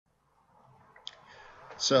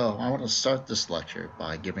So, I want to start this lecture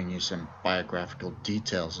by giving you some biographical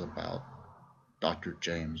details about Dr.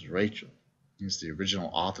 James Rachel. He's the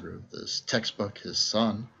original author of this textbook. His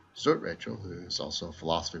son, Stuart Rachel, who is also a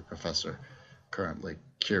philosophy professor, currently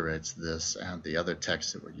curates this and the other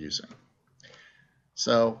texts that we're using.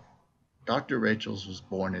 So, Dr. Rachels was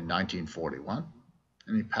born in 1941,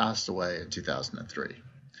 and he passed away in 2003.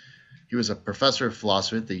 He was a professor of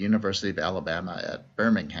philosophy at the University of Alabama at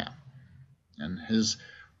Birmingham, and his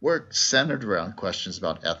work centered around questions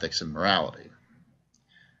about ethics and morality.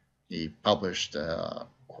 He published a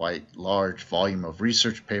quite large volume of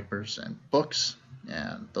research papers and books,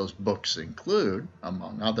 and those books include,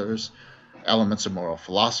 among others, Elements of Moral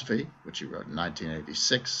Philosophy, which he wrote in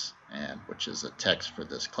 1986, and which is a text for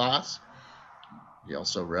this class. He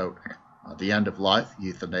also wrote The End of Life,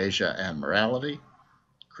 Euthanasia and Morality,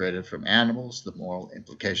 Created from Animals, The Moral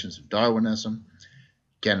Implications of Darwinism,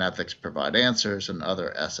 Can Ethics Provide Answers, and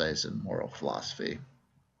other essays in moral philosophy,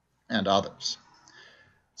 and others.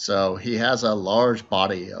 So he has a large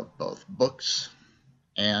body of both books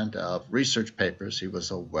and of research papers. He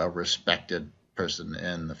was a well-respected person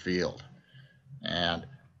in the field. And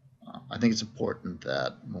I think it's important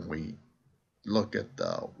that when we look at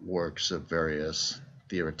the works of various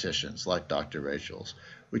theoreticians like Dr. Rachel's,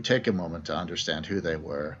 we take a moment to understand who they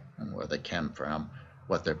were and where they came from,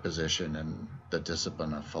 what their position in the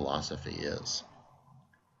discipline of philosophy is.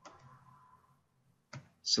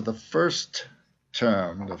 So the first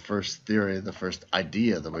term, the first theory, the first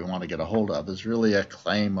idea that we want to get a hold of is really a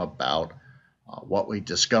claim about what we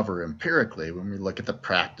discover empirically when we look at the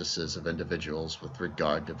practices of individuals with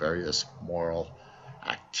regard to various moral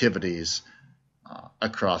activities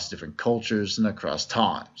across different cultures and across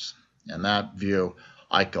times. And that view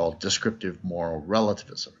I call descriptive moral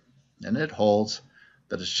relativism. And it holds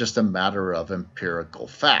that it's just a matter of empirical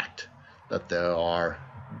fact that there are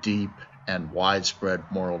deep and widespread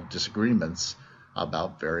moral disagreements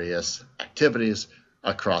about various activities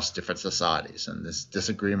across different societies. And these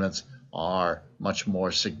disagreements are much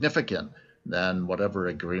more significant than whatever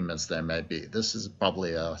agreements there may be. This is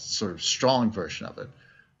probably a sort of strong version of it.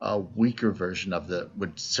 A weaker version of it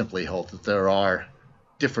would simply hold that there are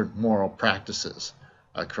different moral practices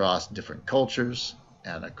across different cultures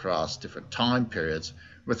and across different time periods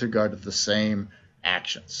with regard to the same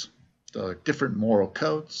actions. There are different moral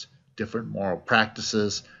codes, different moral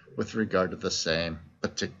practices with regard to the same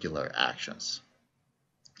particular actions.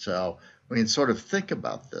 So we can sort of think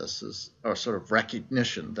about this as our sort of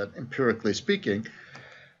recognition that, empirically speaking,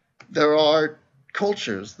 there are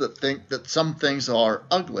cultures that think that some things are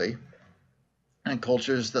ugly and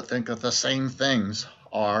cultures that think that the same things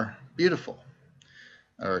are beautiful.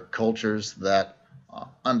 There are cultures that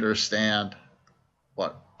understand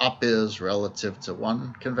what up is relative to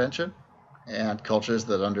one convention, and cultures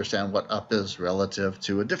that understand what up is relative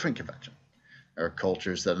to a different convention. There are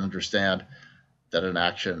cultures that understand that an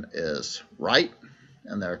action is right,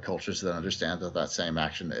 and there are cultures that understand that that same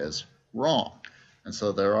action is wrong. And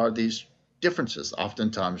so there are these differences,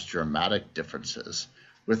 oftentimes dramatic differences,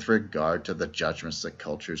 with regard to the judgments that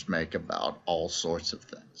cultures make about all sorts of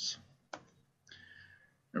things.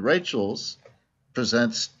 And Rachel's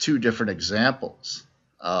presents two different examples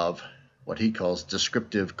of what he calls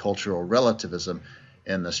descriptive cultural relativism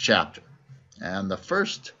in this chapter. And the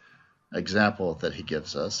first example that he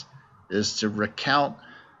gives us is to recount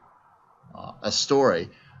a story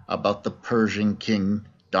about the Persian king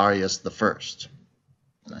Darius I.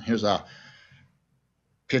 Now, here's a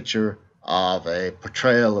picture of a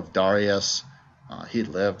portrayal of Darius. He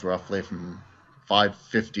lived roughly from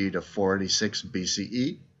 550 to 486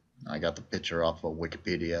 BCE. I got the picture off of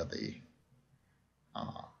Wikipedia. The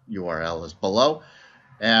URL is below.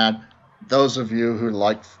 And those of you who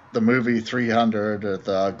like the movie 300 or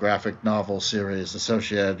the graphic novel series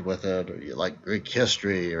associated with it, or you like Greek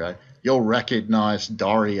history, right, you'll recognize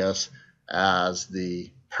Darius as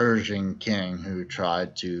the Persian king who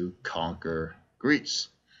tried to conquer Greece.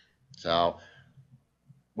 So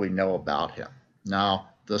we know about him. Now,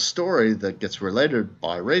 the story that gets related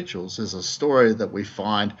by Rachel's is a story that we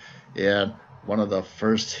find in one of the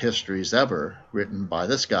first histories ever written by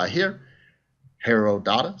this guy here,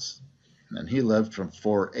 Herodotus. And he lived from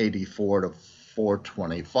 484 to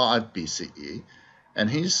 425 BCE. And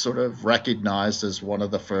he's sort of recognized as one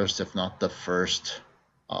of the first, if not the first,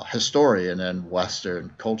 historian in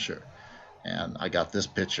Western culture. And I got this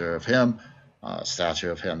picture of him, a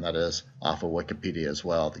statue of him that is off of Wikipedia as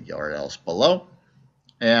well. The URL's below.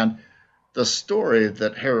 And the story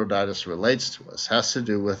that Herodotus relates to us has to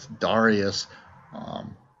do with Darius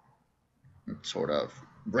sort of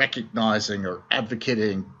recognizing or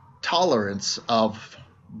advocating tolerance of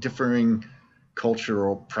differing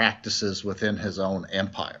cultural practices within his own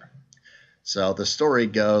empire. So the story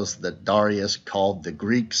goes that Darius called the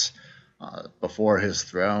Greeks before his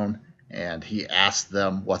throne, and he asked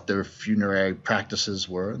them what their funerary practices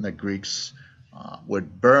were, and the Greeks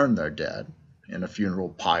would burn their dead in a funeral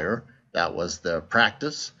pyre. That was their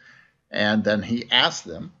practice. And then he asked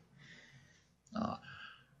them,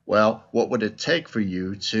 well, what would it take for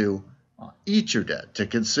you to eat your dead, to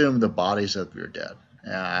consume the bodies of your dead?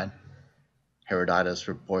 And Herodotus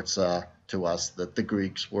reports to us that the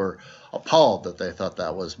Greeks were appalled, that they thought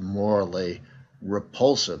that was morally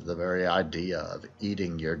repulsive. The very idea of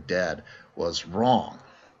eating your dead was wrong.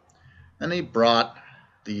 Then he brought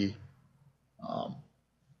the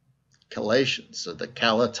Calatians, so the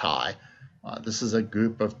Calatai. This is a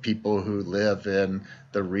group of people who live in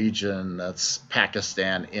the region that's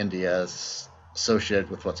Pakistan, India, associated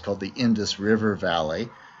with what's called the Indus River Valley.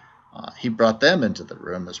 He brought them into the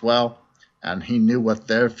room as well, and he knew what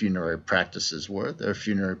their funerary practices were. Their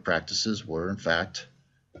funerary practices were, in fact,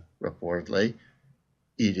 reportedly,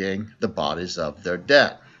 eating the bodies of their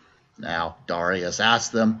dead. Now, Darius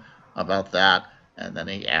asked them about that, and then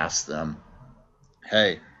he asked them,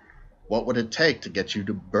 hey, what would it take to get you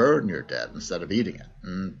to burn your dead instead of eating it?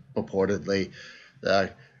 And purportedly,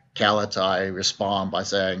 the Calatai respond by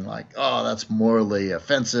saying, like, oh, that's morally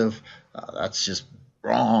offensive. That's just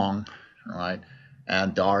wrong, right?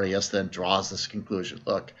 And Darius then draws this conclusion.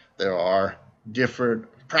 Look, there are different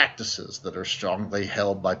practices that are strongly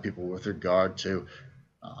held by people with regard to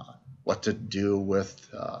what to do with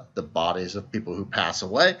the bodies of people who pass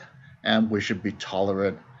away, and we should be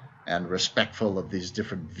tolerant and respectful of these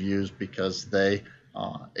different views because they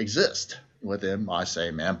exist within my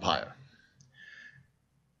same empire.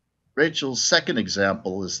 Rachel's second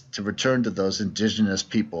example is to return to those indigenous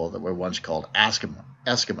people that were once called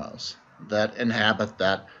Eskimos that inhabit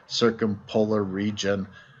that circumpolar region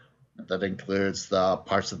that includes the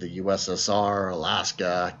parts of the USSR,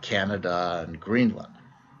 Alaska, Canada, and Greenland.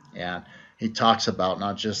 And he talks about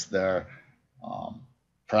not just their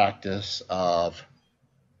practice of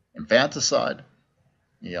infanticide.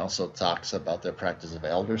 He also talks about their practice of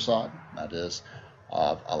eldercide, that is,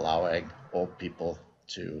 of allowing old people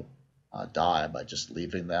to die by just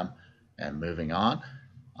leaving them and moving on.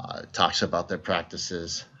 It talks about their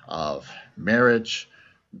practices of marriage,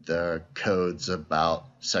 their codes about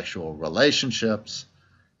sexual relationships,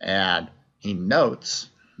 and he notes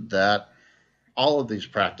that all of these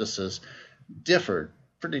practices differed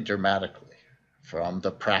pretty dramatically from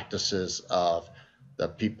the practices of the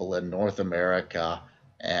people in North America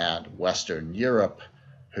and Western Europe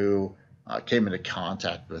who came into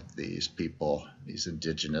contact with these people, these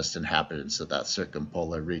indigenous inhabitants of that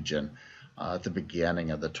circumpolar region at the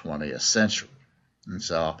beginning of the 20th century. And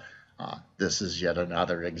so this is yet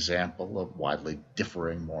another example of widely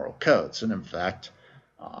differing moral codes. And in fact,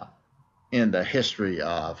 in the history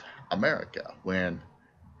of America, when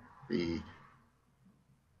the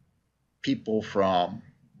people from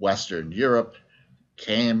Western Europe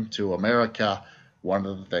came to America, one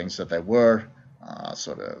of the things that they were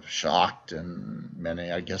sort of shocked, and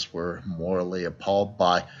many, I guess, were morally appalled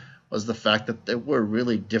by, was the fact that there were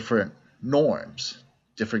really different norms,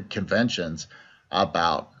 different conventions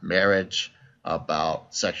about marriage,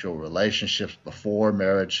 about sexual relationships before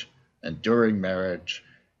marriage and during marriage,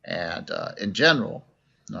 and in general,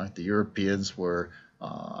 right, the Europeans were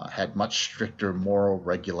had much stricter moral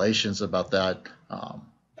regulations about that.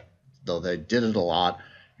 Though they did it a lot,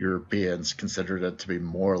 Europeans considered it to be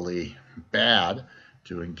morally bad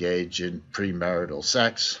to engage in premarital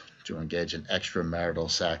sex, to engage in extramarital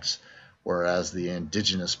sex, whereas the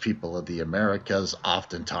indigenous people of the Americas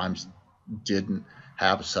oftentimes didn't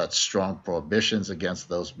have such strong prohibitions against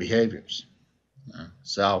those behaviors.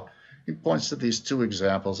 So he points to these two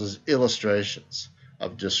examples as illustrations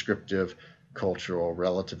of descriptive cultural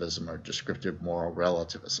relativism or descriptive moral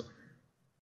relativism.